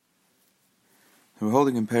We're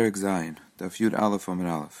holding in Perek Zayin, Daf Yud Aleph Amud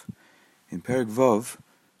Aleph. In Perek Vav,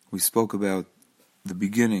 we spoke about the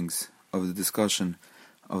beginnings of the discussion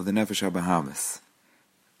of the Nefesh HaBahamis.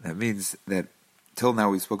 That means that till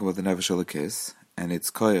now we spoke about the Nefesh HaLekes and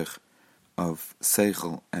its koyach of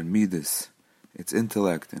Seichel and Midas, its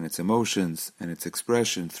intellect and its emotions and its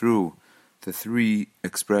expression through the three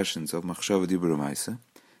expressions of Machshava, Dibur, Maisa.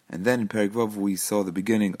 And then in Perek Vav we saw the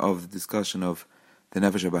beginning of the discussion of the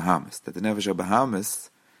Nefesh HaBahamis, that the Nefesh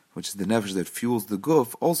HaBahamis, which is the Nefesh that fuels the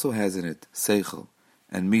Guf, also has in it Seichel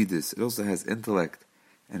and Midas. It also has intellect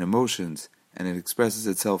and emotions, and it expresses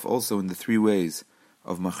itself also in the three ways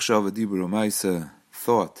of Machshava, Dibur, Maisa,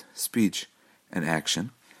 thought, speech, and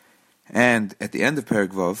action. And at the end of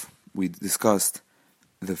Perek Vav, we discussed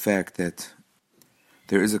the fact that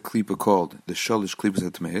there is a klipa called the Shalish Klipas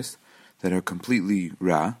HaTmeis that are completely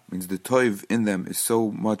ra, means the toiv in them is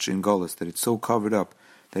so much in Golas that it's so covered up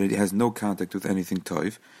that it has no contact with anything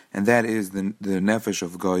toiv, and that is the nefesh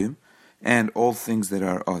of goyim and all things that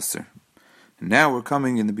are aser. And now we're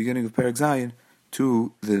coming in the beginning of Perek Zayin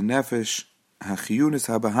to the nefesh hachiyunis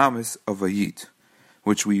habahamis of a yid,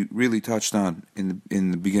 which we really touched on in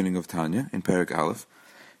the beginning of Tanya in Perek Aleph,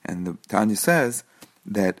 and the Tanya says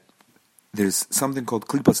that there's something called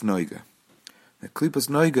klipas noiga. The klipas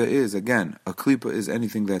noiga is, again, a klipa is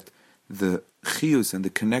anything that the chiyus and the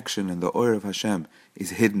connection and the oir of Hashem is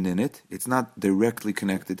hidden in it. It's not directly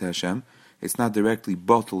connected to Hashem. It's not directly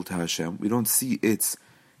bottled to Hashem. We don't see its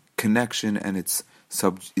connection and its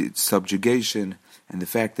subjugation and the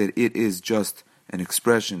fact that it is just an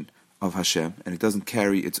expression of Hashem and it doesn't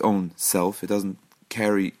carry its own self. It doesn't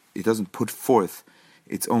put forth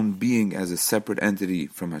its own being as a separate entity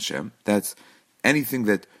from Hashem. That's anything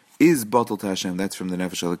that is bottled to Hashem, that's from the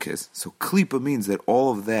Nefesh HaLekes. So Klipa means that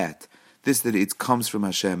all of that it comes from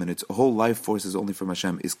Hashem and its whole life force is only from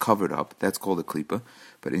Hashem, is covered up. That's called a Klipa.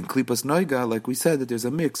 But in Klipas Noiga, like we said, that there's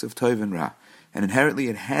a mix of Toiv and Ra. And inherently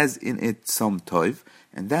it has in it some Toiv,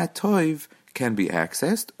 and that Toiv can be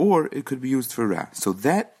accessed, or it could be used for Ra. So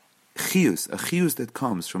that Chiyus, a Chiyus that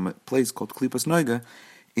comes from a place called Klipas Noiga,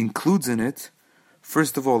 includes in it,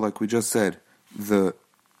 first of all, like we just said, the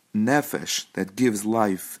nefesh that gives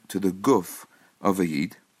life to the guf of a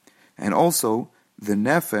yid, and also the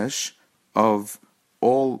nefesh of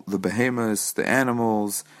all the behemoths, the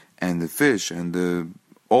animals, and the fish, and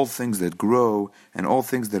all things that grow, and all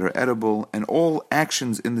things that are edible, and all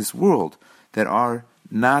actions in this world that are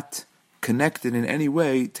not connected in any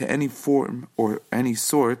way to any form or any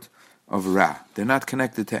sort of ra. They're not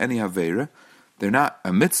connected to any aveira. They're not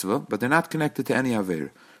a mitzvah, but they're not connected to any aveira.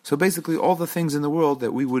 So basically all the things in the world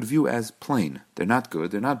that we would view as plain, they're not good,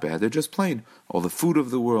 they're not bad, they're just plain. All the food of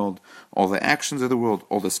the world, all the actions of the world,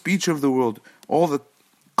 all the speech of the world, all the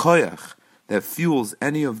koyach that fuels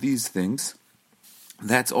any of these things,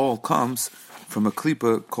 that's all comes from a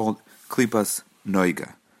klipa called klipas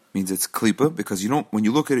noiga. Means it's klipa because when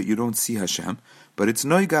you look at it, you don't see Hashem, but it's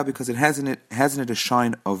noiga because it has in it a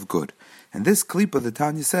shine of good. And this klipa, the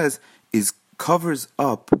Tanya says, covers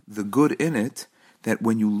up the good in it, that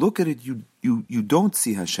when you look at it, you don't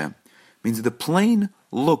see Hashem. Means the plain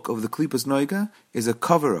look of the Klipas Noiga is a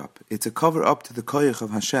cover-up. It's a cover-up to the koyach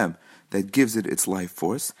of Hashem that gives it its life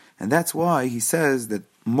force. And that's why he says that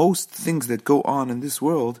most things that go on in this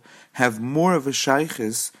world have more of a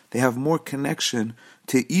shaykhis, they have more connection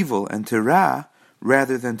to evil and to ra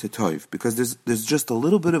rather than to toiv. Because there's just a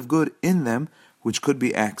little bit of good in them which could be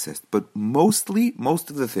accessed. But most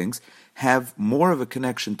of the things have more of a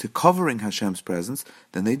connection to covering Hashem's presence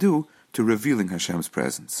than they do to revealing Hashem's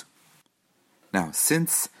presence. Now,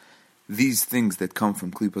 since these things that come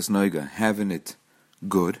from Klipas Noiga have in it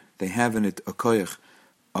good, they have in it a koyach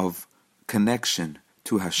of connection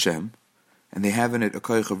to Hashem, and they have in it a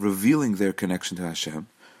koyach of revealing their connection to Hashem,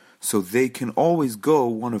 so they can always go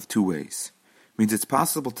one of two ways. It means it's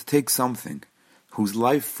possible to take something whose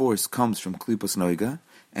life force comes from Klipas Noiga,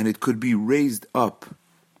 and it could be raised up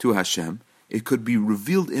to Hashem, it could be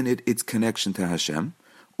revealed in it its connection to Hashem,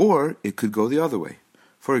 or it could go the other way.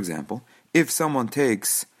 For example, if someone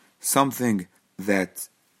takes something that,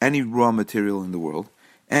 any raw material in the world,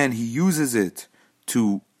 and he uses it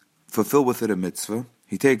to fulfill with it a mitzvah,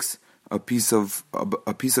 he takes a piece of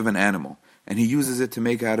an animal, and he uses it to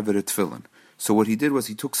make out of it a tefillin. So what he did was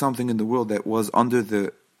he took something in the world that was under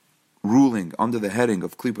the heading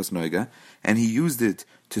of Klipas Noiga, and he used it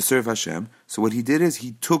to serve Hashem. So what he did is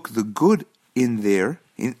he took the good in there,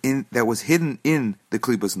 in that was hidden in the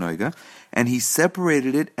Klipas Noiga, and he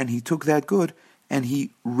separated it, and he took that good, and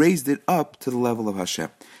he raised it up to the level of Hashem.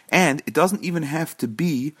 And it doesn't even have to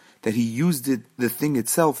be that he used the thing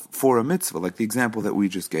itself for a mitzvah, like the example that we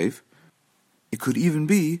just gave. It could even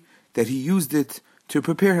be that he used it to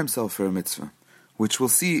prepare himself for a mitzvah, which we'll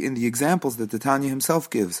see in the examples that the Tanya himself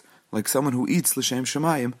gives, like someone who eats l'shem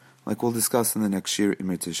shemayim, like we'll discuss in the next shir in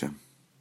Mirz Hashem.